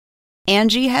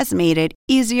Angie has made it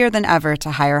easier than ever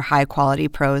to hire high-quality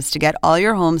pros to get all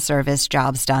your home service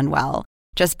jobs done well.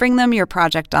 Just bring them your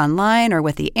project online or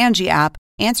with the Angie app,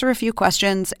 answer a few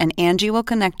questions, and Angie will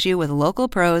connect you with local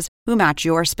pros who match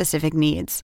your specific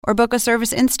needs. Or book a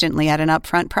service instantly at an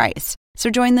upfront price. So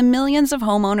join the millions of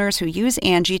homeowners who use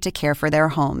Angie to care for their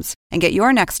homes and get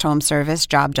your next home service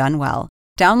job done well.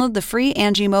 Download the free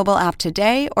Angie mobile app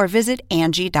today or visit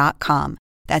Angie.com.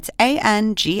 That's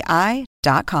ANGI.com.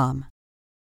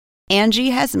 Angie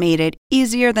has made it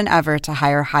easier than ever to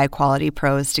hire high-quality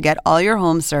pros to get all your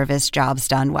home service jobs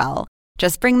done well.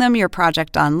 Just bring them your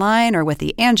project online or with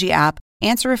the Angie app,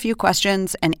 answer a few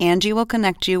questions, and Angie will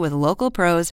connect you with local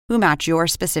pros who match your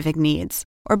specific needs.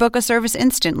 Or book a service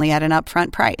instantly at an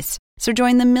upfront price. So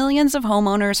join the millions of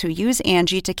homeowners who use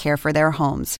Angie to care for their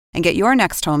homes and get your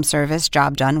next home service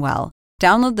job done well.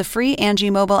 Download the free Angie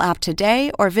mobile app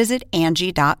today or visit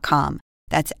Angie.com.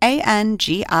 That's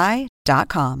ANGI.com.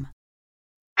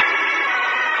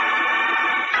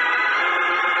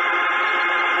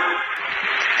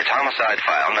 It's homicide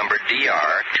file number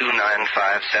DR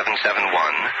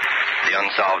 295771, the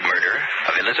unsolved murder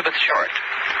of Elizabeth Short,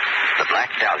 the Black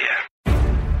Dahlia.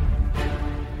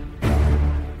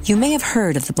 You may have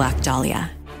heard of the Black Dahlia.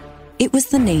 It was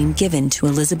the name given to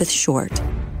Elizabeth Short,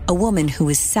 a woman who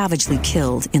was savagely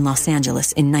killed in Los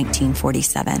Angeles in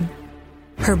 1947.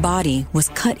 Her body was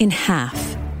cut in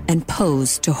half and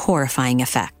posed to horrifying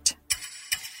effect.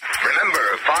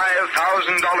 Remember,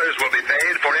 $5,000 will be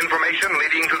paid for information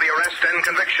leading to the arrest and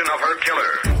conviction of her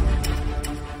killer.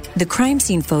 The crime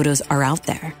scene photos are out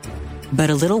there,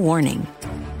 but a little warning,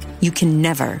 you can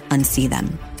never unsee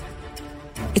them.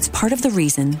 It's part of the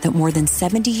reason that more than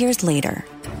 70 years later,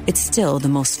 it's still the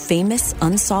most famous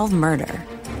unsolved murder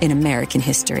in American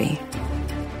history.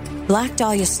 Black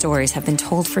Dahlia stories have been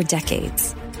told for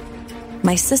decades.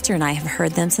 My sister and I have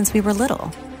heard them since we were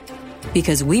little,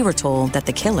 because we were told that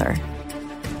the killer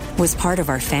was part of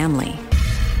our family.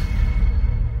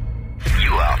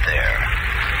 You out there,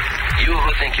 you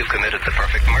who think you've committed the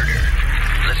perfect murder,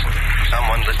 listen.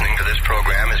 Someone listening to this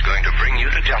program is going to bring you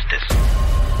to justice.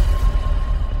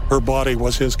 Her body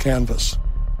was his canvas,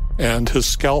 and his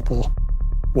scalpel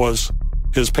was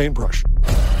his paintbrush.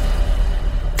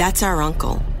 That's our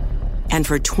uncle. And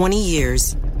for 20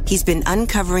 years, he's been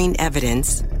uncovering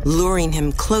evidence, luring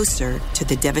him closer to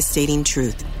the devastating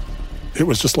truth. It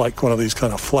was just like one of these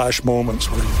kind of flash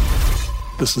moments where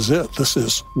this is it. This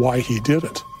is why he did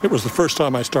it. It was the first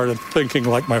time I started thinking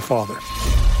like my father.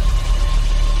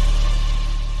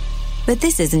 But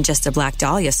this isn't just a Black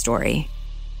Dahlia story.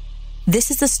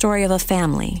 This is the story of a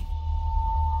family,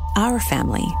 our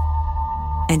family,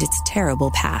 and its terrible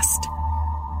past.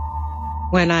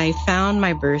 When I found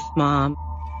my birth mom,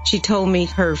 she told me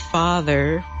her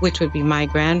father, which would be my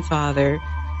grandfather,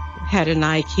 had an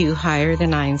IQ higher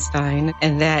than Einstein,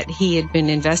 and that he had been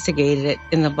investigated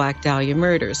in the Black Dahlia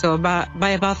murder. So by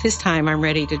about this time, I'm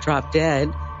ready to drop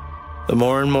dead. The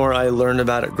more and more I learned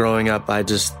about it growing up, I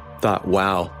just thought,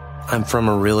 wow, I'm from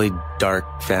a really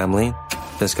dark family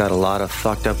that's got a lot of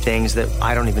fucked up things that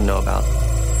I don't even know about.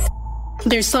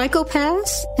 There's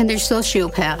psychopaths and there's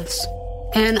sociopaths.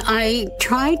 And I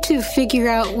tried to figure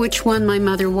out which one my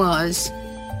mother was.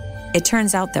 It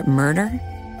turns out that murder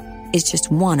is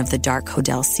just one of the dark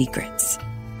Hodel secrets.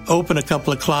 Open a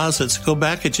couple of closets, go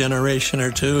back a generation or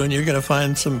two, and you're going to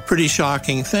find some pretty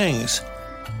shocking things.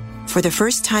 For the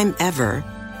first time ever,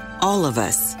 all of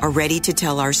us are ready to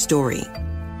tell our story.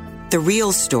 The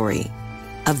real story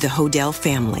of the Hodel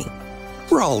family.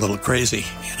 We're all a little crazy,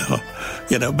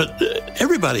 but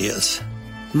everybody is.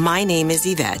 My name is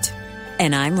Yvette.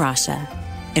 And I'm Rasha.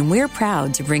 And we're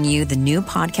proud to bring you the new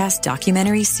podcast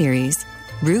documentary series,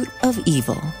 Root of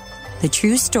Evil, the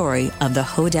true story of the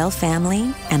Hodel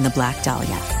family and the Black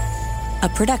Dahlia. A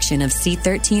production of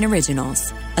C13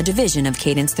 Originals, a division of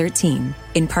Cadence 13,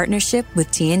 in partnership with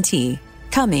TNT,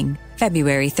 coming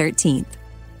February 13th.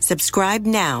 Subscribe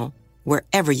now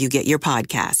wherever you get your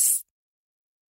podcasts.